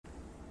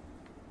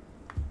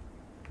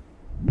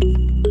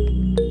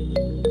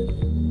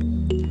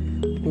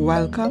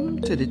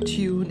Welcome to the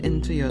Tune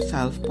Into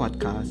Yourself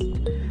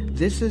podcast.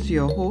 This is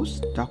your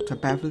host, Dr.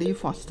 Beverly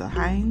Foster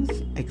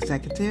Hines,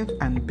 Executive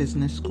and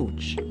Business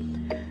Coach.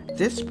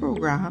 This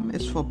program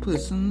is for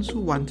persons who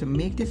want to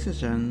make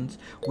decisions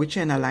which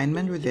are in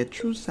alignment with their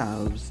true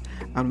selves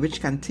and which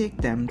can take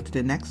them to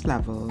the next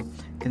level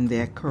in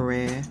their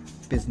career,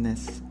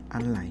 business,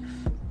 and life.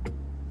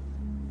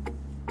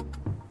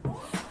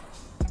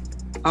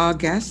 Our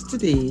guest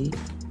today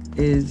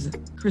is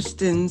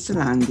Kristin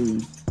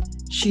Silandi.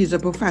 She is a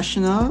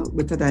professional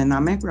with a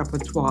dynamic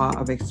repertoire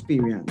of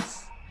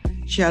experience.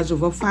 She has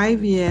over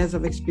 5 years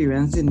of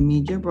experience in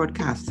media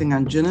broadcasting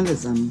and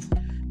journalism,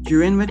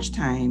 during which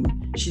time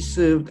she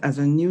served as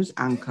a news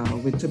anchor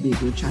with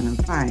Tobago Channel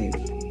 5.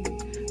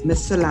 Ms.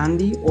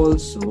 Silandi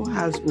also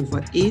has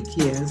over 8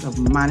 years of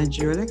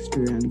managerial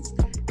experience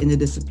in the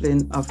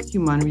discipline of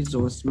human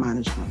resource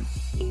management.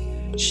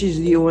 She's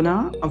the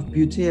owner of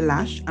Beauty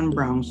Lash and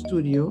Brown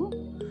Studio,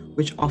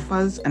 which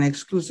offers an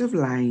exclusive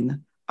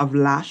line of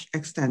lash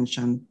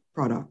extension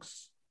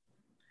products.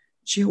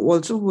 She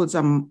also holds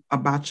a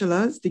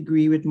bachelor's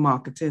degree with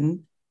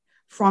marketing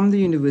from the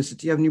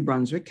University of New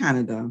Brunswick,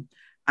 Canada,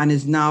 and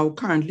is now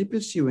currently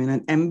pursuing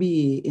an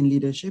MBA in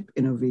leadership,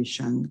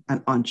 innovation,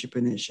 and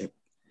entrepreneurship.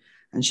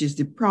 And she's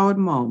the proud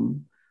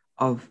mom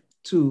of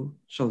 2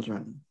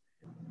 children.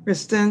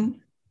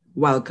 Kristin,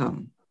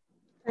 welcome.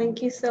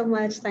 Thank you so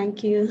much.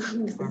 Thank you,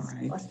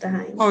 Mrs. Foster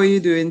Hines. How are you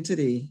doing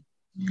today?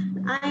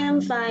 I am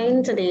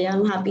fine today.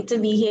 I'm happy to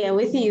be here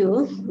with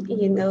you,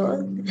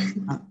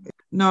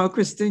 Now,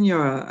 Kristin,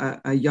 you're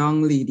a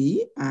young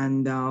lady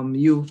and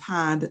you've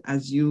had,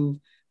 as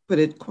you put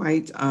it,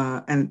 quite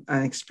an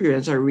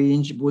experience, a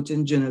range both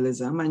in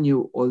journalism, and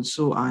you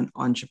also are an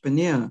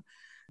entrepreneur,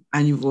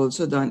 and you've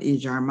also done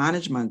HR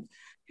management.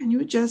 Can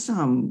you just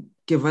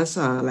give us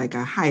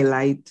a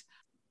highlight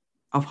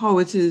of how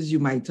it is you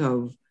might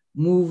have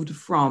moved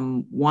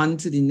from one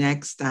to the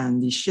next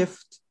and the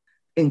shift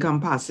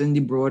encompassing the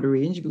broad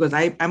range? Because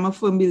I'm a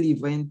firm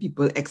believer in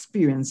people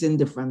experiencing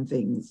different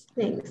things.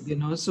 Thanks.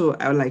 So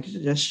I would like you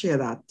to just share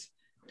that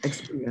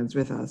experience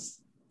with us.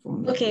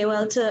 Okay,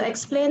 well, to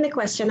explain the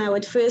question, I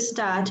would first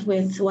start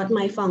with what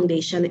my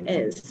foundation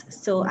is.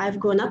 So I've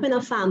grown up in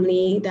a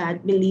family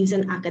that believes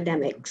in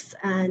academics,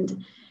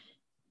 and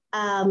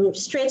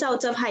straight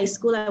out of high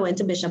school, I went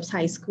to Bishop's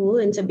High School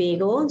in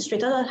Tobago.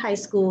 Straight out of high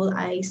school,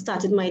 I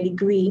started my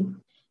degree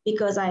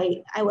because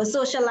I was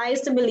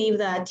socialized to believe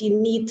that you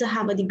need to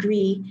have a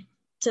degree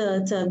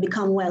to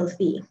become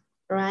wealthy,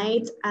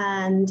 right?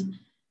 And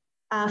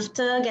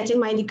after getting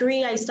my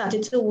degree, I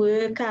started to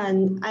work,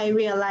 and I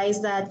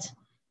realized that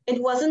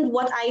it wasn't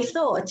what I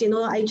thought.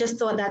 I just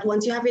thought that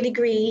once you have a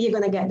degree, you're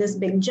gonna get this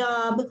big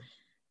job.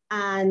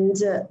 And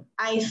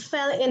I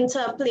fell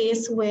into a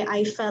place where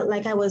I felt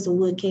like I was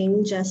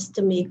working just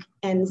to make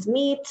ends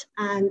meet,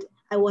 and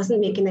I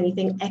wasn't making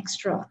anything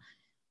extra.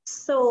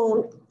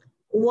 So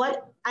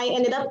what I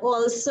ended up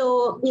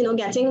also,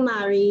 getting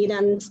married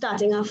and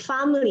starting a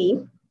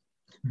family,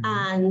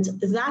 and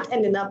that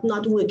ended up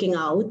not working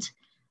out.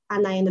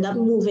 And I ended up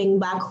moving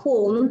back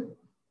home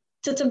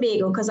to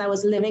Tobago because I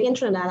was living in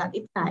Trinidad at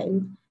the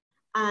time.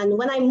 And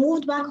when I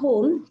moved back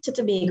home to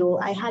Tobago,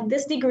 I had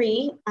this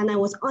degree and I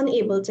was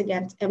unable to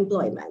get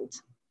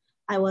employment.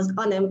 I was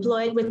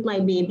unemployed with my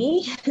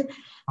baby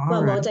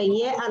for about a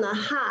year and a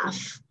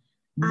half.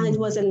 And it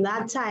was in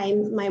that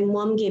time, my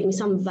mom gave me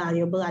some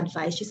valuable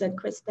advice. She said,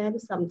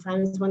 Kristin,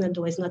 sometimes when a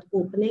door is not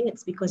opening,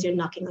 it's because you're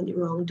knocking on the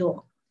wrong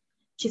door.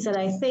 She said,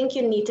 I think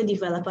you need to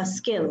develop a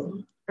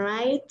skill,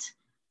 right?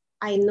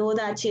 I know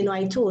that,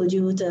 I told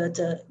you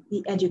to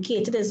be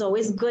educated. It's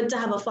always good to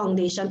have a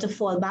foundation to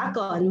fall back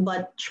on,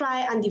 but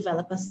try and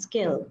develop a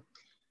skill.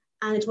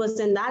 And it was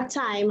in that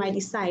time I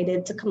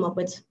decided to come up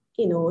with,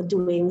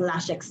 doing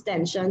lash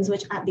extensions,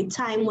 which at the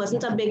time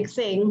wasn't a big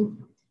thing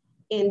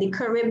in the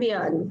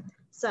Caribbean.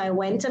 So I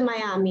went to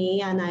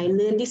Miami and I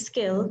learned the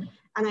skill,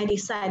 and I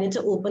decided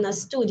to open a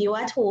studio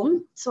at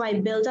home. So I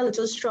built a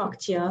little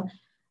structure,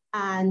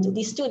 and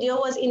the studio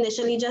was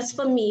initially just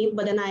for me,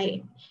 but then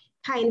I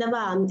kind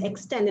of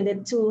extended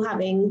it to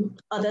having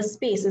other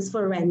spaces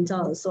for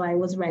rental. So I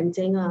was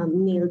renting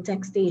nail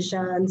tech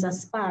stations, a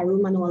spa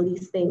room, and all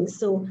these things.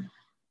 So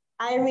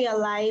I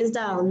realized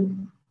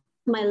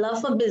my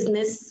love for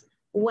business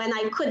when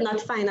I could not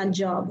find a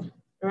job,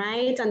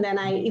 right? And then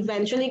I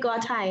eventually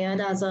got hired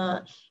as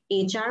a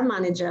HR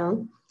manager.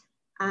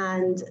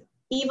 And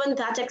even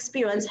that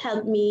experience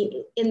helped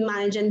me in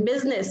managing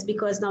business,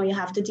 because now you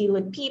have to deal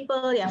with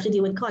people, you have to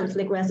deal with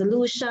conflict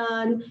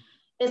resolution.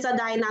 It's a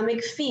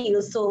dynamic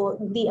field. So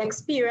the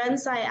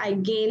experience I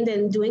gained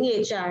in doing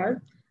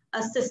HR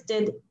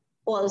assisted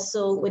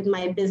also with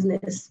my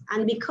business.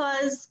 And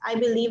because I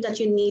believe that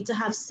you need to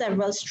have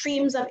several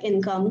streams of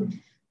income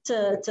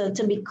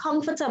to be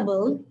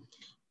comfortable,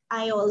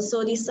 I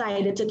also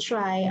decided to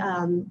try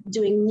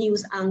doing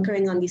news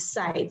anchoring on the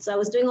side. So I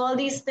was doing all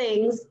these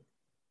things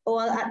all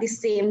at the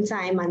same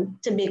time,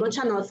 and Tobago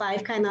Channel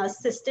 5 kind of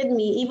assisted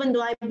me. Even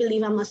though I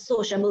believe I'm a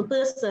sociable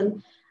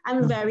person,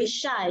 I'm very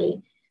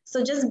shy.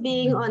 So just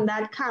being on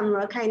that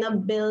camera kind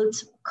of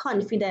built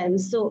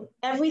confidence. So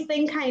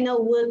everything kind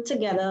of worked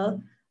together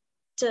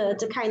to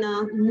kind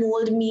of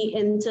mold me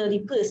into the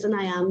person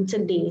I am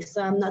today.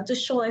 So I'm not too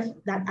sure if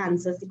that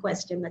answers the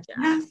question that you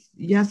asked.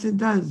 Yes, it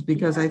does,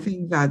 because I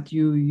think that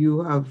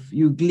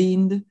you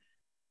gleaned,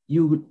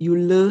 you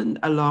learned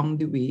along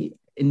the way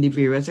in the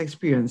various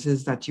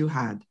experiences that you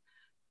had,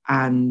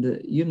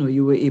 and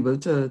you were able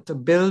to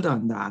build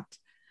on that.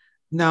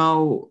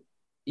 Now,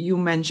 you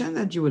mentioned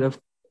that you would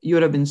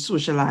have been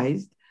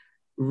socialized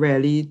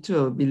really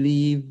to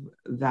believe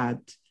that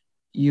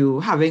you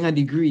having a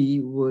degree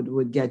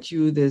would get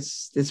you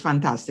this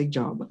fantastic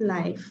job,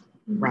 Life.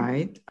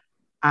 right?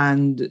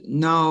 And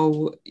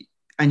now,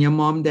 and your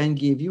mom then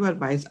gave you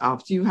advice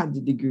after you had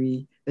the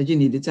degree that you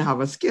needed to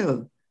have a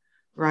skill,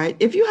 right?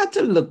 If you had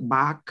to look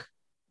back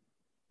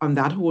on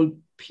that whole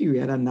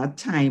period and that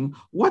time,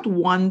 what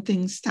one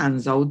thing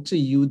stands out to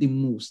you the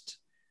most,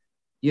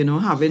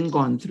 having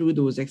gone through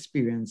those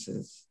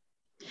experiences?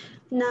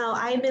 Now,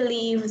 I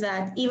believe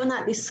that even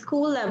at the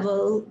school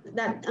level,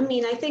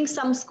 I think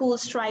some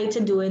schools try to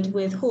do it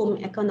with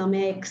home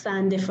economics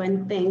and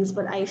different things,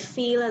 but I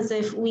feel as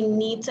if we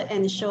need to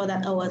ensure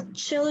that our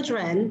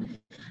children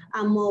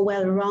are more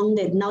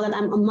well-rounded. Now that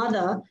I'm a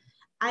mother,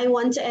 I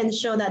want to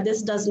ensure that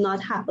this does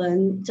not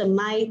happen to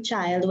my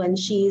child when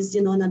she's,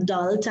 an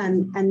adult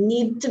and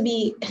need to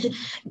be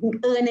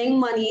earning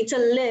money to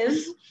live,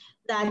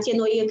 that,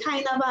 you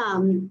kind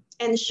of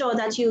ensure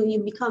that you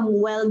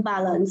become well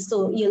balanced.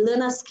 So you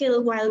learn a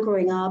skill while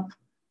growing up,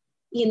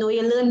 you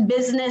learn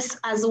business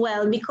as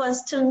well,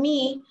 because to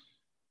me,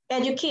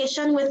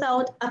 education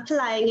without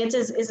applying it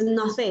is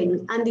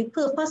nothing. And the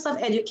purpose of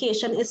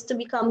education is to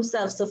become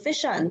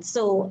self-sufficient.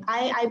 So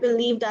I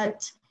believe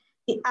that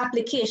the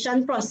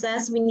application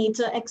process, we need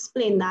to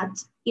explain that,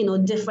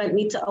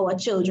 differently to our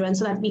children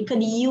so that we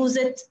can use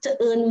it to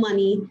earn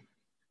money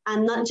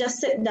and not just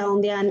sit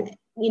down there and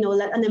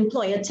let an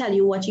employer tell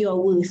you what you are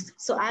worth.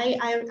 So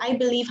I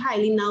believe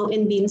highly now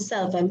in being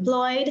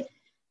self-employed,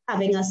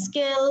 having a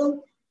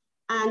skill,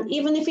 and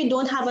even if you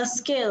don't have a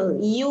skill,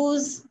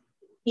 use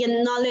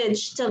your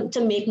knowledge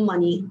to make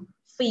money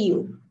for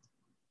you,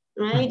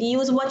 right?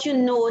 Use what you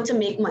know to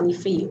make money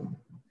for you.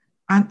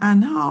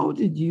 And how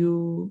did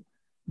you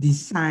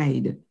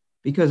decide?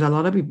 Because a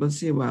lot of people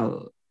say,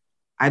 well,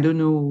 I don't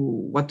know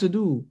what to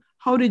do.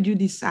 How did you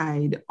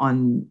decide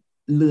on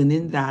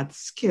learning that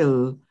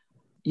skill,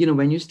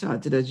 when you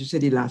started, as you said,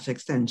 the lash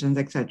extensions,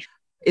 etc.?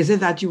 Is it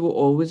that you were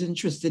always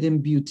interested in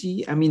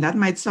beauty? I mean, that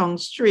might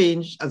sound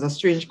strange as a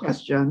strange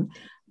question,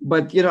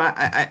 but,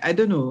 I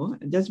don't know,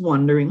 just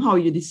wondering how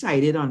you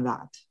decided on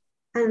that.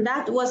 And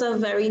that was a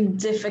very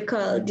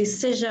difficult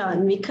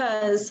decision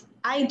because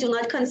I do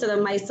not consider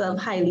myself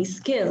highly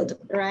skilled,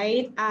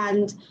 right?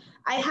 And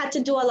I had to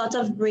do a lot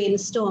of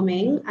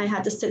brainstorming. I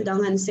had to sit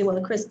down and say,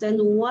 well,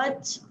 Kristen,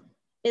 what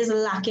is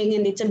lacking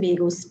in the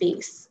Tobago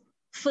space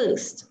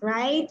first,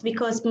 right?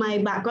 Because my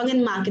background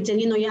in marketing,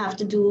 you have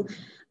to do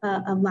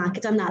a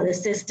market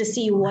analysis to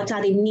see what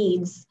are the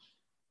needs.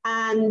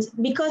 And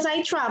because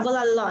I travel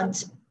a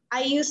lot,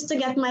 I used to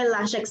get my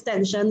lash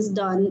extensions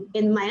done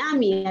in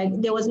Miami.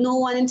 There was no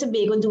one in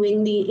Tobago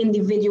doing the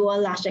individual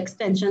lash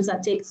extensions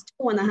that takes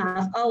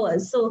 2.5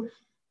 hours. So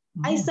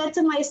I said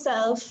to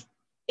myself,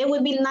 it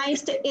would be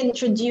nice to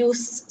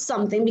introduce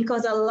something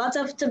because a lot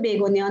of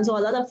Tobagonians or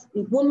a lot of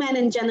women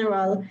in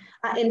general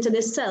are into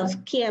the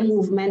self-care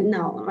movement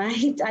now,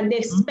 right? And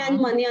they spend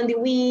money on the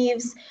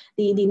weaves,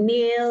 the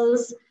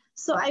nails.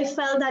 So I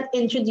felt that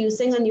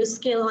introducing a new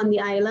skill on the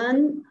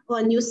island or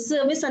a new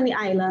service on the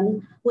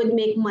island would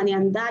make money.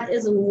 And that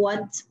is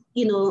what,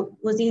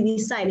 was the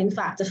deciding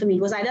factor for me.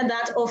 It was either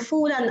that or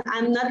food. And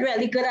I'm not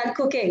really good at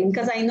cooking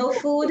because I know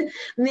food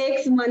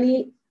makes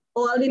money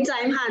all the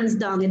time, hands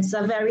down. It's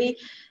a very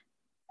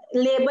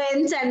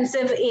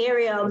labor-intensive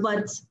area,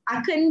 but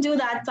I couldn't do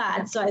that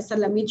part. So I said,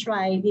 let me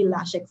try the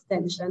lash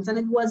extensions. And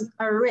it was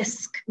a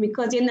risk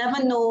because you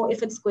never know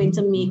if it's going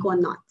to make or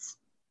not.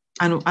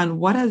 And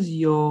what has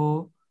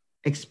your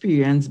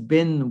experience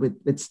been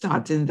with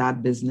starting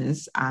that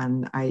business?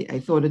 And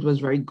I thought it was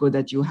very good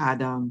that you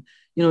had,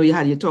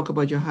 you talk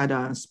about you had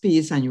a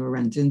space and you were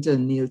renting to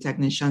nail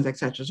technicians,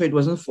 etc. So it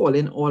wasn't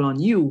falling all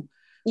on you.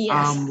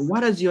 Yes.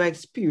 What has your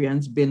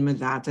experience been with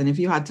that? And if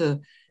you had to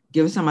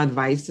give some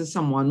advice to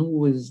someone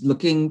who is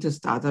looking to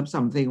start up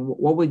something,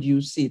 what would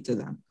you say to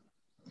them?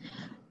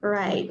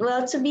 Right.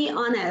 Well, to be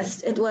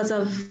honest, it was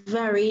a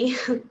very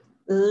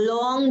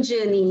long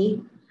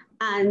journey.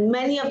 And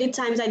many of the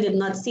times I did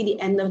not see the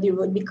end of the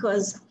road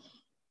because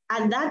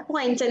at that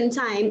point in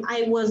time,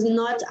 I was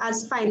not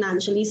as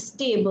financially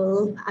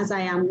stable as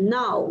I am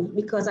now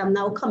because I'm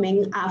now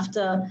coming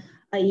after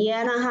a year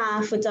and a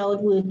half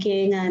without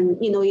working, and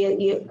you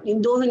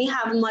don't really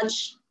have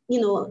much,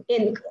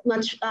 in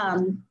much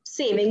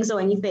savings or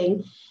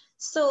anything.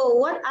 So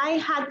what I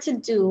had to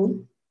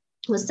do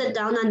was sit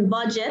down and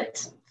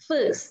budget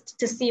first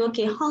to see,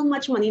 okay, how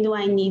much money do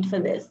I need for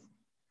this?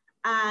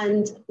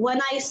 And when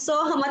I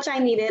saw how much I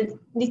needed,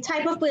 the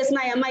type of person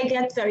I am, I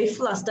get very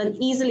flustered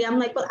easily. I'm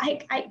like, well,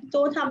 I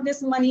don't have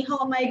this money. How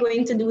am I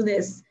going to do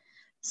this?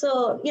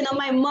 So,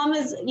 my mom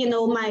is,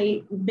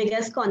 my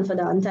biggest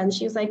confidant. And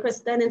she's like,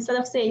 Kristen, instead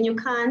of saying you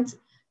can't,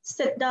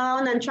 sit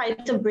down and try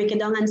to break it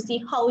down and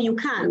see how you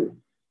can.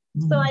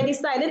 So I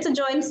decided to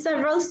join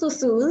several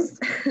SUSUs.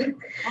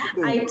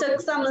 I took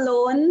some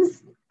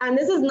loans, and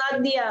this is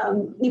not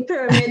the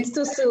pyramid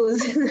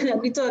SUSUs that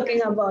we're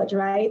talking about,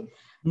 right?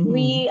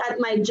 We, at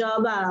my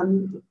job,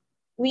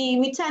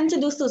 we tend to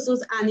do SUSUs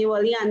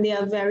annually, and they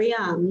are very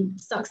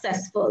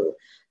successful.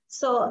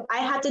 So I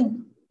had to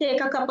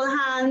take a couple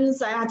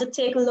hands, I had to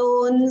take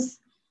loans,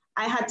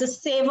 I had to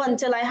save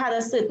until I had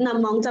a certain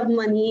amount of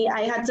money.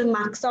 I had to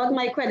max out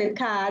my credit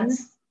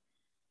cards.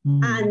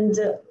 And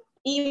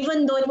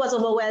even though it was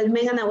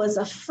overwhelming and I was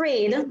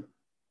afraid,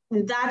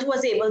 that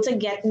was able to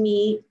get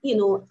me,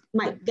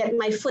 get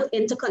my foot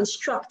into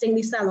constructing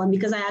the salon,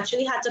 because I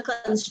actually had to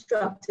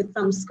construct it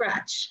from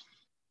scratch.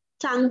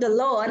 Thank the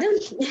Lord,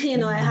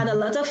 I had a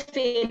lot of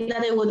faith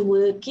that it would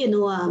work.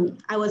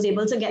 I was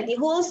able to get the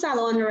whole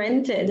salon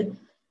rented,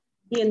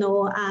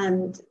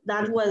 and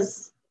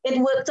it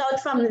worked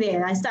out from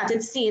there. I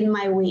started seeing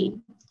my way.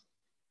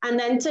 And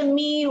then to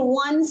me,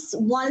 once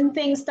one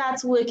thing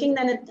starts working,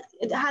 then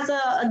it has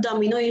a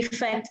domino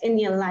effect in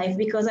your life,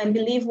 because I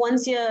believe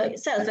once your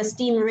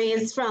self-esteem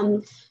raised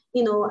from,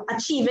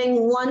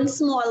 achieving one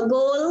small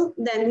goal,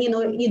 then,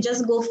 you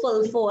just go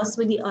full force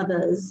with the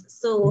others.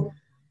 So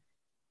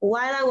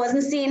while I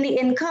wasn't seeing the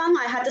income,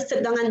 I had to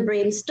sit down and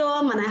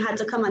brainstorm, and I had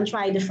to come and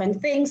try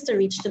different things to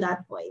reach to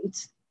that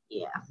point.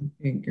 Yeah.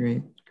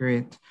 Okay,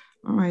 great.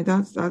 All right,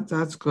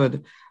 that's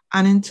good.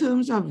 And in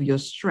terms of your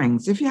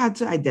strengths, if you had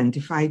to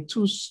identify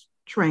 2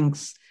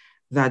 strengths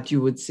that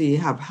you would say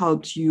have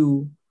helped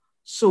you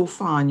so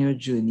far on your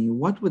journey,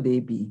 what would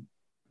they be?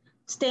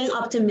 Staying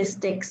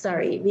optimistic,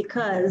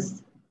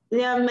 because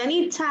there are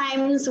many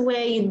times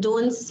where you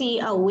don't see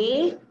a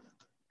way.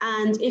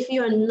 And if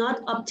you're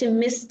not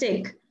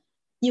optimistic,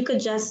 you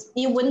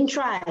wouldn't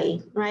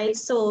try, right?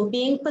 So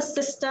being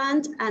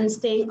persistent and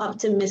staying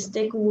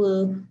optimistic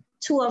were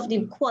 2 of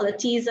the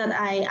qualities that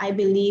I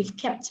believe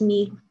kept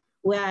me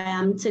where I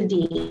am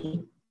today.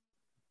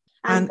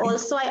 And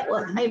also,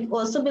 I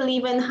also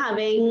believe in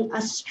having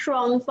a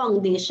strong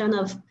foundation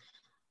of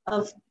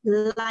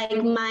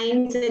like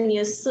minds in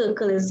your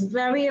circle. Is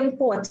very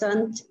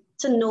important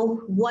to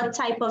know what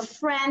type of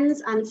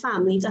friends and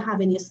family to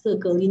have in your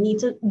circle. You need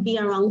to be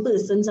around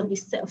persons of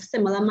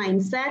similar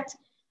mindset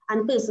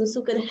and persons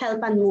who could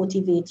help and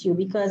motivate you.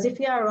 Because if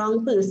you're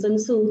around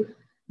persons who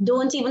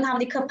don't even have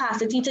the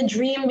capacity to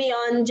dream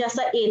beyond just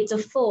an 8 to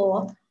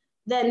 4,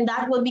 then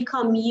that will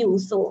become you.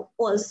 So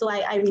also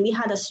I really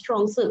had a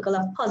strong circle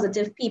of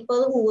positive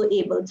people who were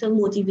able to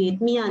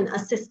motivate me and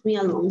assist me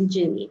along the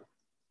journey.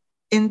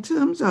 In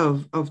terms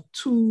of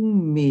 2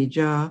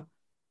 major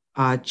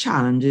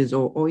challenges,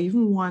 or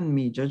even one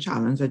major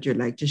challenge that you'd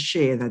like to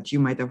share that you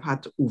might have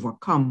had to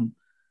overcome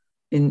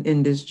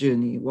in this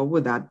journey, what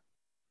would that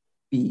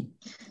be?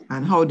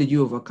 And how did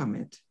you overcome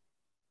it?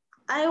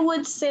 I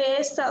would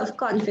say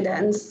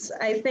self-confidence.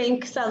 I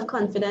think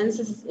self-confidence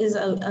is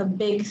a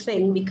big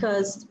thing,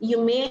 because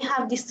you may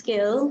have the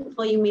skill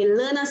or you may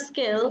learn a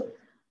skill,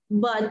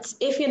 but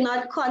if you're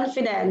not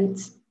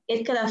confident,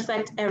 it could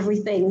affect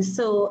everything.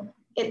 So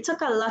it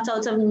took a lot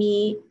out of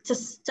me to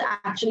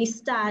actually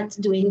start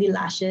doing the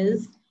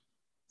lashes.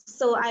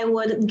 So I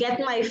would get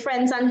my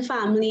friends and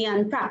family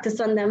and practice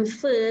on them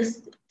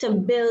first to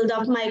build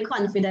up my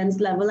confidence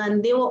level.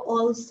 And they were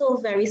also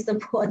very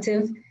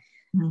supportive.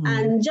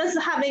 And just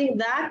having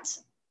that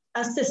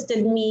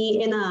assisted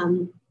me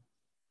in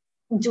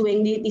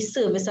doing the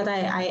service that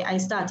I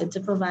started to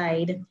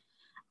provide.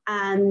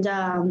 And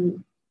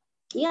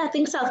I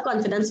think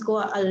self-confidence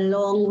go a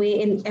long way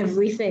in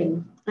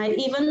everything. Right?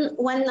 Even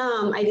when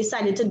I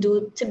decided to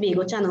do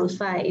Tobago Channel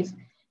 5,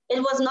 it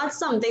was not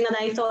something that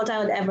I thought I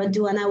would ever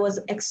do, and I was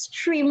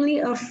extremely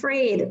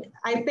afraid.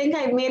 I think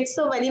I made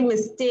so many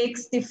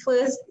mistakes the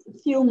first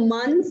few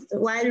months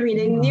while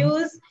reading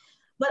news,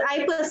 but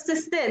I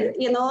persisted.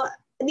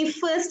 The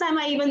first time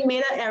I even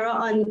made an error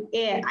on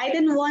air, I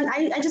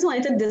just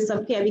wanted to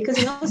disappear, because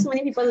so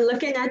many people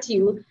looking at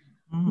you.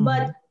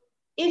 But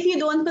if you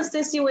don't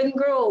persist, you won't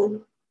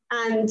grow.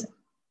 And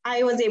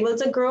I was able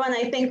to grow. And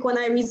I think when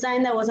I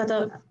resigned, I was at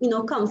a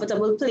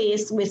comfortable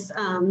place with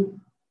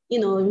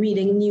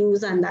reading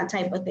news and that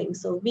type of thing.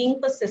 So being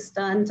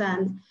persistent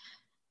and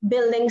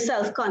building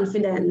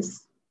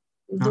self-confidence,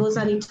 those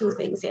are the 2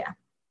 things. Yeah.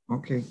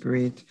 Okay,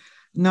 great.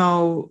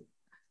 Now,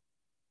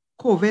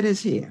 COVID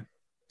is here.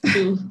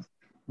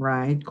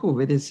 Right?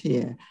 COVID is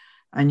here.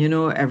 And,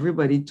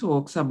 everybody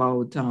talks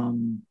about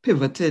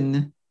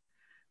pivoting,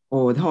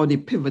 or how they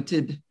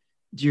pivoted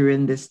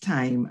during this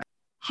time.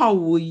 How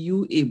were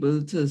you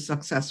able to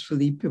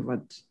successfully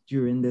pivot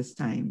during this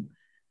time?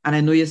 And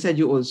I know you said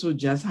you also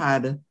just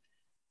had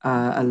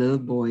a little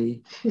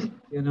boy,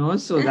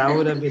 so that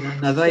would have been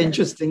another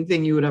interesting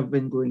thing you would have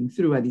been going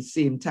through at the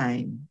same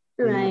time.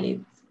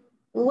 Right.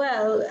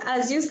 Well,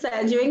 as you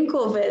said, during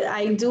COVID,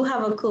 I do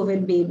have a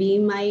COVID baby.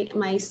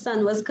 My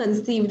son was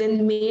conceived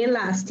in May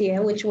last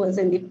year, which was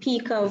in the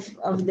peak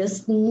of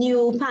this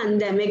new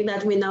pandemic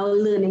that we're now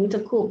learning to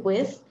cope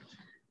with.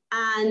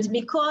 And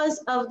because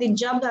of the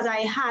job that I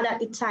had at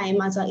the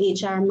time as a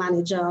HR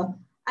manager,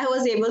 I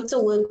was able to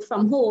work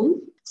from home.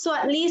 So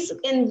at least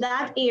in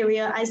that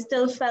area, I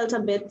still felt a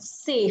bit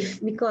safe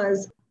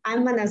because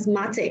I'm an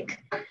asthmatic.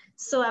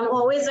 So I'm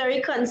always very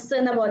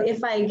concerned about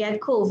if I get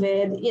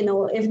COVID,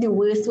 if the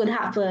worst would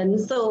happen.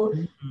 So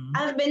Mhm.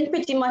 I've been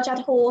pretty much at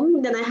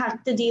home. Then I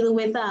had to deal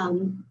with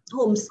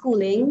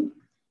homeschooling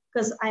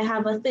because I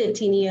have a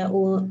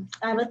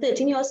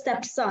 13-year-old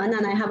stepson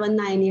and I have a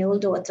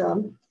 9-year-old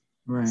daughter.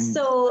 Right.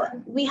 So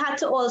we had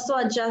to also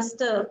adjust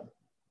to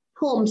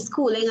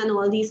homeschooling and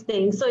all these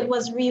things. So it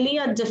was really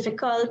a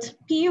difficult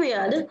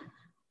period.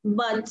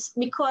 But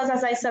because,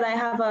 as I said, I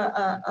have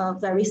a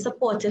very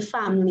supportive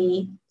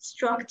family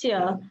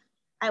structure,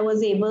 I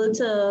was able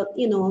to,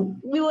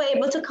 we were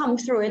able to come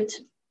through it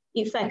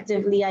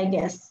effectively, I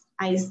guess.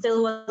 I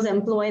still was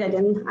employed. I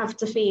didn't have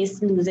to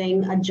face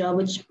losing a job,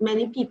 which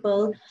many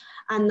people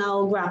are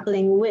now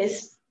grappling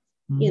with,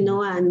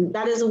 Mhm. and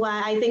that is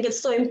why I think it's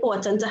so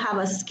important to have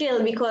a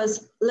skill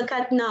because look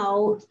at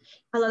now,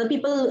 a lot of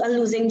people are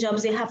losing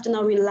jobs. They have to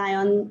now rely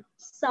on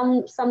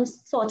some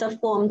sort of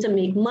form to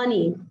make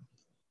money.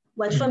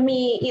 But for Mhm.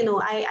 me,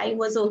 I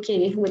was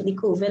okay with the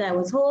COVID. I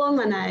was home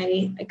and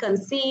I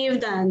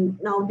conceived and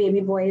now baby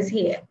boy is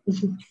here.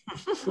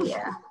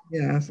 Yeah,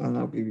 Yes, I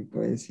know baby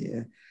boy is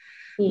here.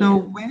 Now,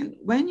 yeah.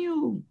 when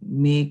you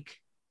make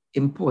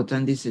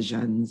important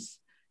decisions,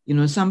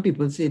 some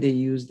people say they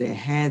use their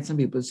head, some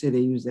people say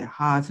they use their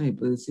heart, some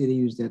people say they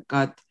use their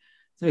gut,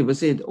 some people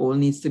say it all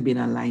needs to be in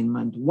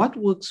alignment. What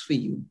works for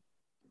you?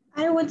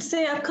 I would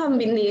say a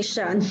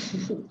combination.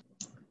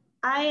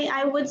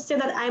 I would say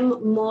that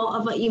I'm more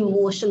of an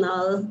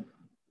emotional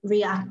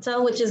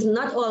reactor, which is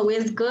not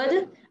always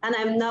good. And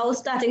I'm now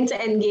starting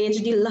to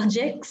engage the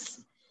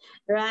logics,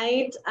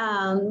 right?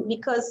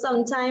 Because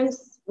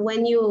sometimes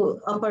when you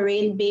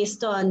operate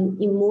based on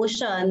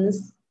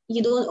emotions,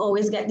 you don't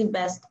always get the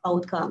best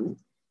outcome.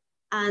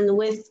 And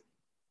with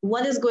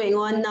what is going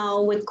on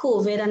now with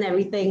COVID and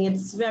everything,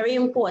 it's very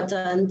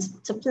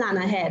important to plan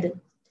ahead,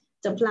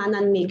 to plan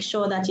and make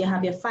sure that you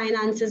have your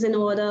finances in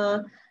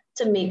order,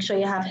 to make sure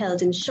you have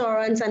health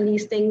insurance and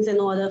these things in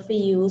order for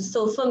you.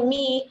 So for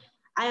me,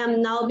 I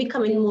am now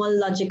becoming more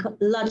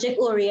logic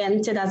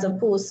oriented as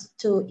opposed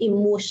to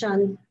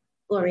emotion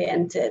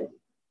oriented.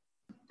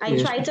 I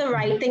Yes. try to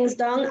write things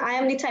down. I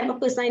am the type of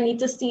person I need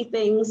to see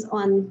things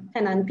on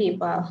pen and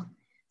paper.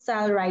 So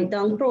I'll write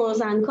down pros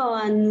and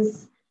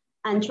cons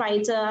and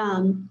try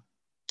to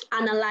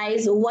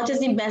analyze what is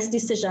the best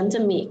decision to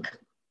make.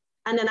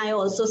 And then I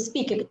also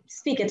speak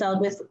it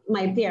out with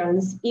my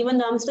parents. Even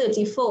though I'm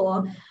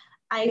 34,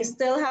 I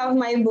still have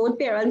my both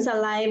parents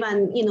alive,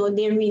 and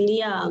they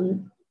really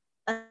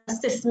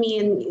assist me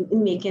in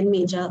making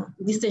major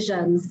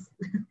decisions,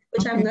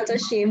 which I'm Okay. not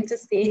ashamed to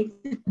say.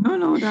 No,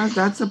 no,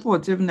 that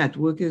supportive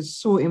network is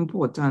so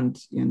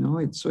important,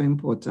 it's so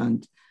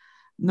important.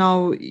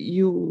 Now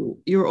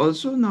you're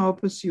also now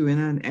pursuing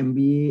an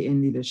MBA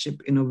in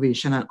leadership,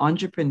 innovation, and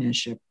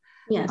entrepreneurship.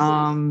 Yes.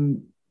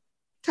 Um,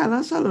 Tell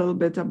us a little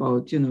bit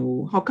about,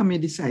 how come you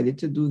decided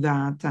to do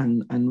that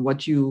and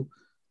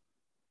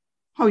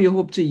how you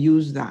hope to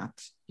use that,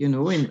 in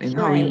how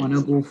you want Right.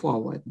 to go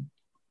forward.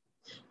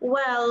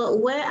 Well,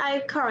 where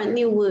I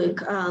currently work,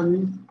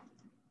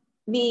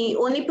 the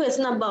only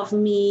person above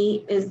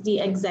me is the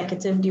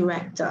executive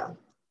director.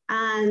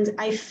 And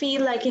I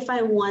feel like if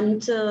I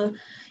want to,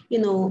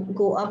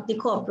 go up the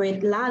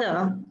corporate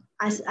ladder,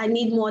 I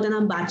need more than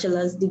a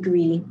bachelor's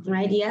degree,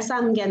 right? Yes,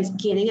 I'm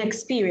gaining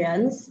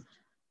experience,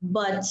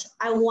 but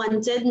I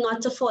wanted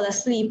not to fall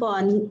asleep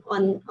on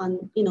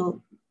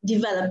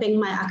developing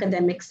my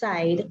academic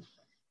side.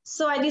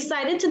 So I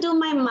decided to do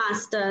my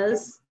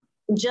master's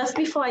just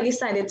before I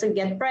decided to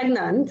get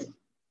pregnant.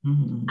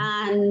 Mhm.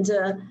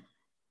 And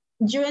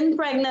during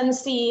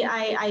pregnancy,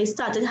 I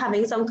started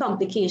having some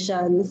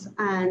complications,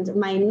 and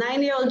my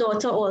 9-year-old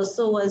daughter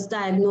also was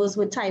diagnosed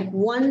with type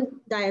 1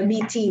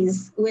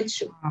 diabetes,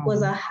 which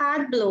was Wow. a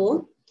hard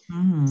blow.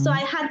 So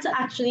I Mhm. had to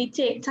actually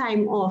take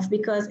time off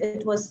because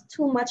it was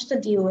too much to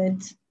deal with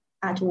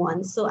at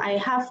once. So I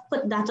have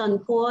put that on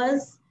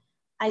pause.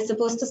 I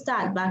supposed to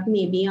start back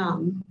maybe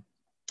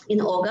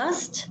in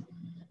August.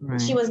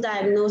 She Right. was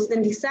diagnosed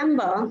in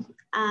December,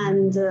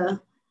 and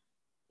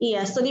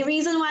yeah, so the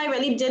reason why I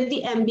really did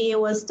the MBA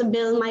was to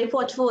build my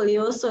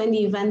portfolio. So in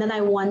the event that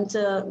I want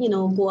to,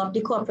 go up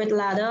the corporate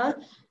ladder,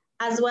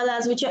 as well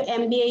as with your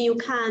MBA, you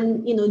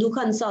can, do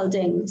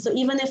consulting. So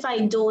even if I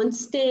don't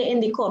stay in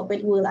the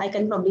corporate world, I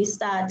can probably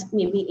start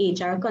maybe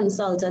HR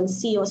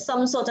consultancy or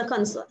some sort of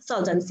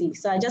consultancy.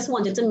 So I just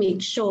wanted to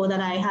make sure that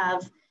I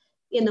have,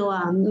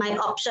 my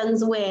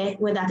options where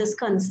that is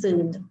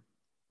concerned,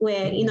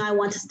 where, I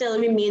want to still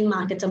remain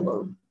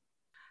marketable.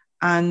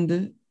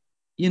 And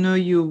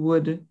you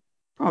would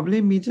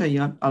probably meet a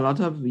lot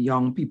of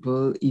young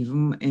people,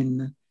 even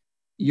in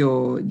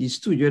the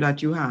studio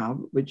that you have,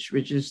 which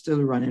is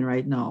still running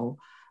right now,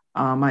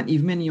 and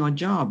even in your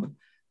job.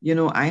 You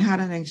know, I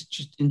had an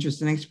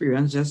interesting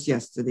experience just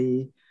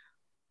yesterday,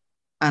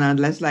 and I'd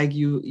less like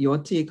your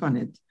take on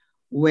it,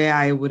 where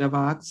I would have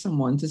asked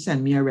someone to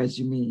send me a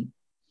resume.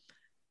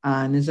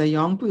 And as a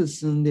young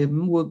person, they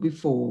haven't worked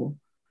before,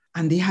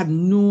 and they had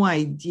no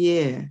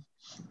idea.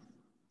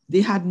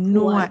 They had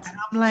no idea.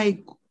 I'm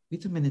like,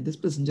 wait a minute, this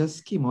person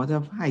just came out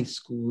of high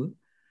school.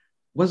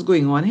 What's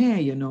going on here,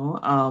 you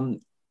know?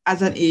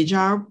 As an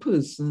HR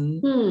person,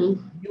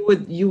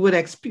 you would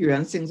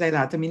experience things like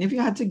that. I mean, if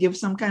you had to give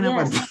some kind of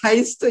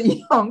advice to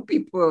young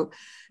people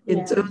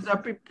in terms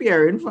of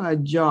preparing for a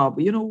job,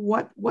 you know,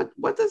 what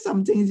are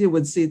some things you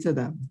would say to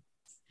them?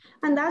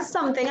 And that's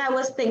something I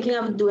was thinking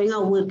of doing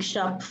a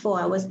workshop for.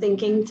 I was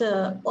thinking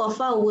to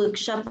offer a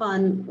workshop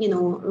on, you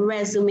know,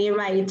 resume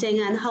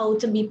writing and how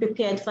to be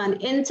prepared for an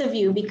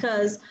interview,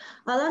 because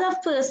a lot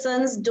of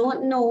persons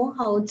don't know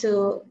how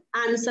to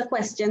answer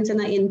questions in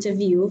an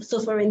interview.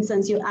 So for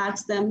instance, you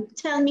ask them,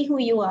 tell me who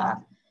you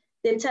are.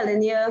 They're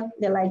telling you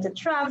they like to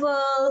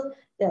travel,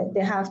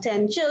 they have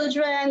 10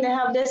 children, they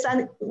have this,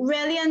 and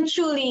really and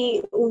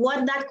truly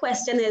what that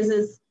question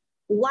is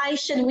why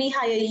should we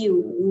hire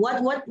you? What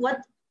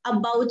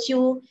about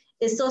you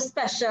is so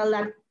special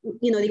that,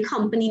 you know, the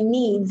company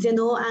needs, you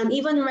know? And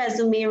even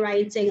resume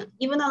writing,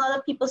 even a lot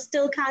of people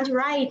still can't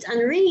write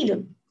and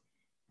read.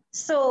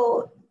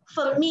 So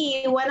for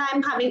me, when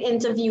I'm having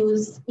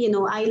interviews, you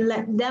know, I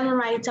let them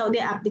write out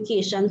their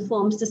application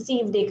forms to see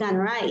if they can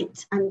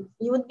write. And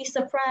you would be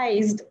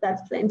surprised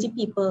that plenty of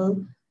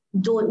people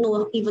don't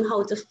know even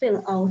how to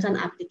fill out an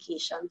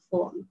application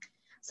form.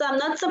 So I'm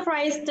not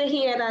surprised to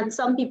hear that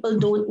some people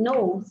don't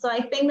know. So I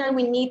think that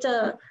we need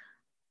to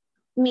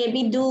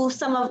maybe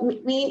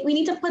we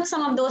need to put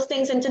some of those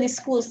things into the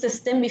school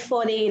system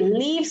before they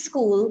leave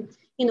school,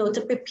 you know,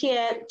 to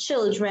prepare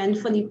children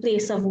for the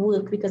place of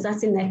work, because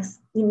that's the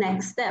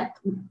next step.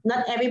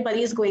 Not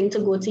everybody is going to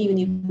go to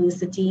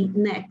university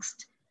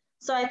next.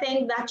 So I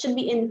think that should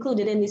be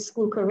included in the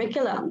school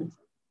curriculum.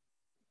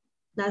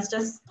 That's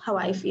just how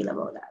I feel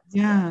about that.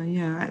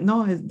 Yeah.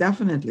 No, it's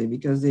definitely,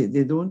 because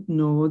they don't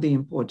know the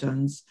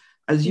importance.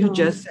 As you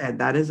just said,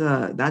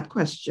 that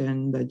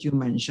question that you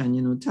mentioned,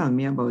 you know, tell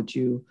me about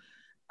you.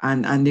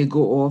 And they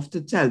go off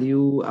to tell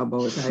you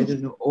about, I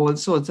don't know, all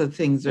sorts of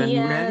things. And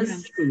really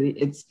and truly,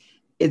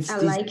 it's I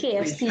like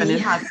KFC.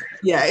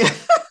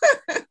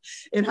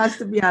 It has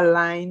to be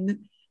aligned.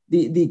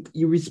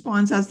 Your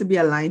response has to be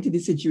aligned to the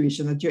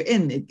situation that you're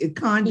in. It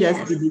can't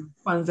just be the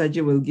response that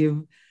you will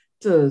give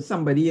to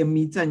somebody you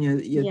meet and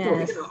you're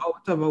talking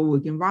out of a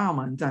work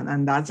environment.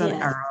 And that's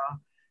an error.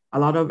 A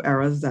lot of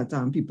errors that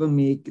people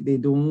make. They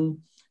don't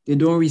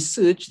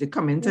research. They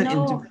come into an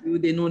interview.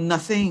 They know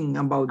nothing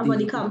about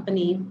the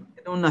company.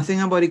 They know nothing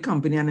about the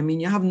company. And I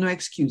mean, you have no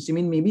excuse. I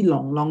mean, maybe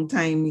long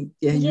time, you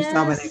used to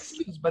have an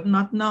excuse, but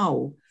not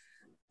now.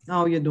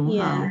 Now you don't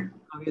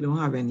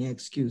have any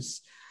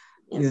excuse.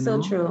 It's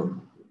so true.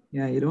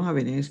 Yeah, you don't have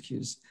any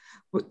excuse.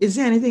 But is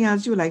there anything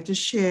else you would like to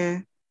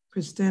share,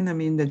 Kristen? I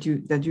mean, that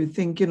you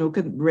think, you know,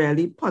 could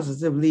really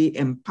positively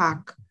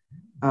impact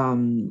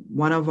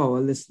one of our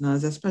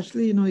listeners,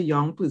 especially, you know,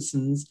 young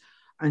persons,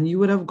 and you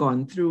would have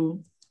gone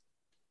through,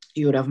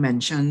 you would have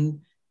mentioned,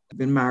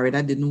 been married,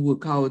 that didn't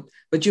work out,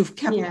 but you've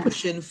kept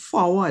pushing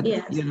forward,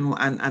 you know,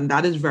 and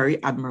that is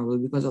very admirable,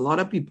 because a lot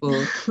of people,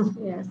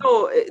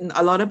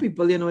 a lot of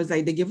people, you know, it's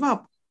like they give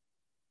up.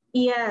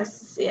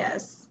 Yes.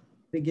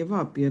 They give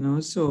up, you know.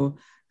 So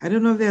I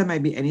don't know if there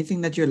might be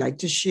anything that you'd like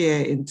to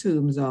share in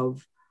terms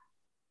of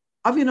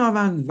you know,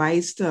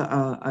 advice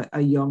to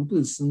a young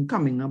person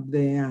coming up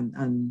there,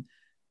 and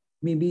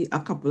maybe a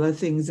couple of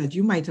things that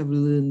you might have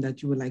learned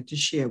that you would like to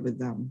share with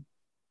them.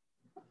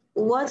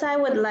 What I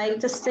would like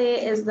to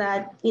say is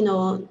that, you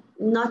know,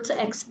 not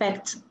to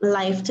expect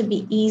life to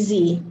be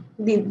easy.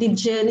 The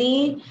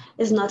journey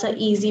is not an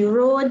easy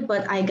road,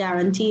 but I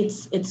guarantee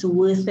it's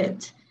worth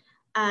it.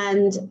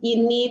 And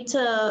you need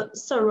to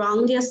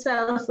surround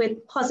yourself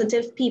with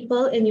positive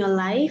people in your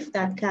life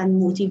that can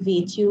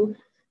motivate you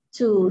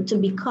to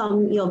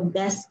become your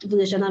best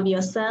version of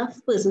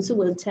yourself, persons who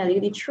will tell you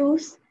the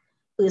truth,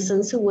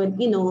 persons who would,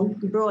 you know,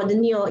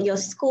 broaden your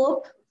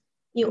scope.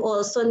 You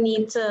also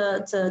need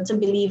to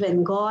believe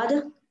in God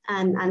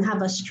and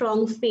have a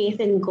strong faith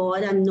in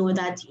God and know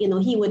that, you know,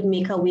 He would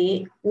make a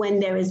way when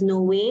there is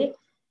no way.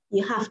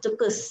 You have to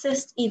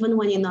persist even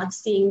when you're not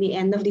seeing the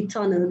end of the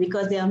tunnel,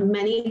 because there are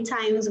many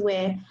times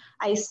where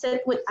I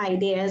sit with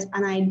ideas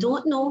and I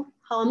don't know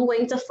how I'm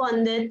going to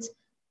fund it,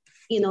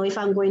 you know, if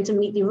I'm going to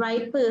meet the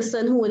right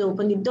person who would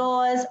open the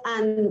doors.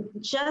 And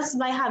just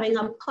by having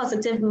a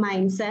positive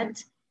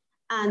mindset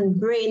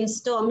and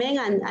brainstorming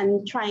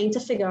and trying to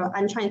figure out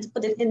and trying to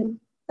put it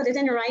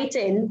in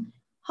writing,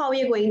 how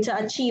you're going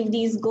to achieve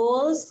these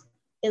goals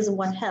is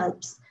what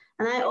helps.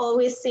 And I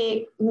always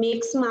say,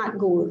 make SMART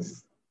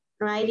goals,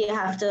 right? It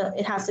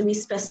has to be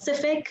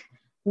specific,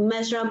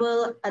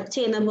 measurable,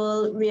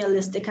 attainable,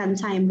 realistic, and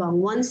time-bound.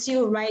 Once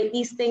you write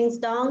these things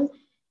down,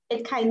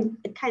 it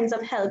kinds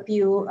of help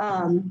you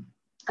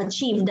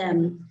achieve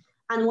them.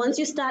 And once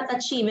you start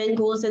achieving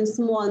goals in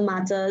small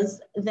matters,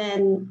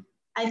 then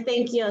I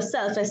think your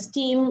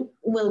self-esteem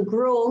will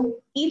grow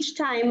each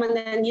time, and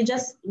then you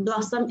just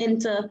blossom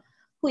into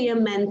who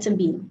you're meant to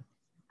be.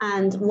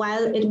 And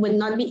while it would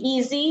not be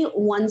easy,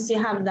 once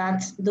you have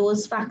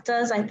those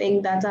factors, I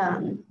think that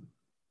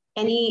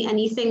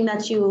anything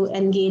that you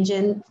engage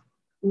in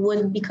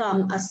would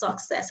become a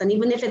success. And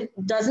even if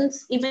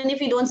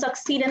you don't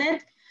succeed in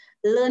it,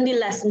 learn the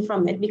lesson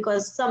from it,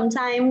 because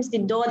sometimes the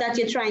door that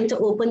you're trying to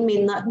open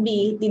may not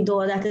be the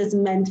door that is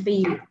meant for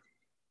you.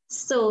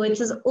 So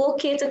it is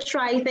okay to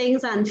try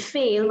things and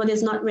fail, but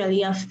it's not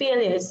really a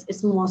failure.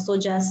 It's more so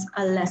just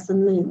a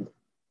lesson learned.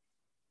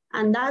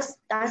 And that's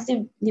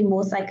the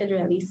most I could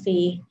really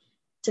say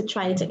to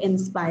try to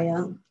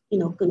inspire,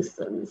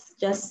 persons.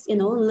 Just,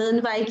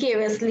 learn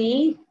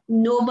vicariously.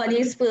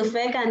 Nobody's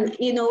perfect. And,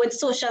 with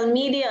social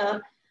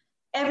media,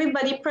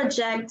 everybody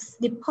projects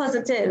the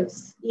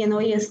positives.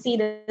 You see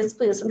this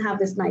person have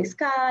this nice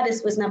car,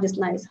 this person have this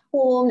nice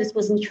home, this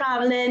person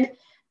traveling.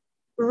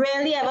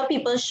 Rarely ever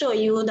people show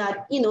you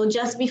that,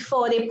 just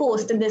before they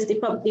posted this,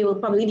 they were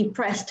probably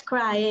depressed,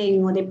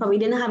 crying, or they probably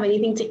didn't have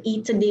anything to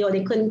eat today, or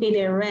they couldn't pay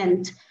their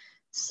rent.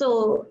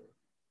 So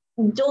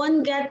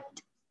don't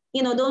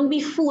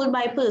be fooled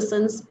by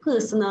person's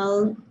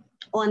personal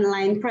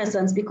online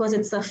presence, because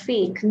it's a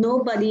fake.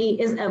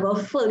 Nobody is ever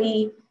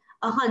fully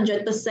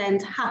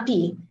 100%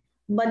 happy,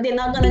 but they're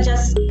not gonna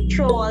just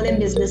throw all their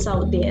business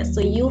out there.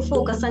 So you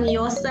focus on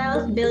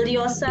yourself, build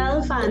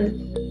yourself,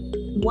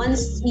 and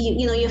once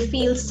you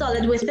feel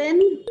solid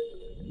within,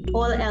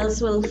 all else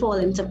will fall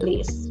into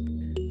place.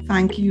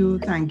 Thank you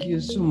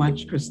so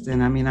much,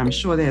 Kristen. I mean, I'm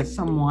sure there's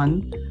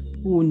someone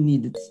who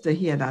needs to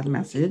hear that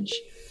message,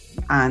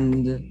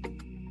 and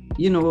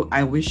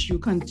I wish you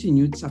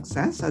continued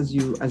success as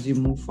you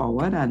move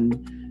forward.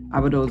 And I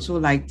would also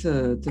like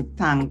to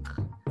thank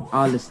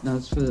our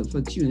listeners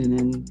for tuning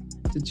in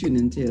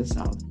to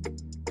yourself.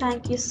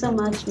 Thank you so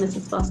much,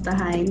 Mrs. Foster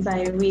Hines.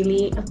 I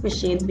really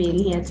appreciate being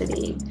here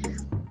today.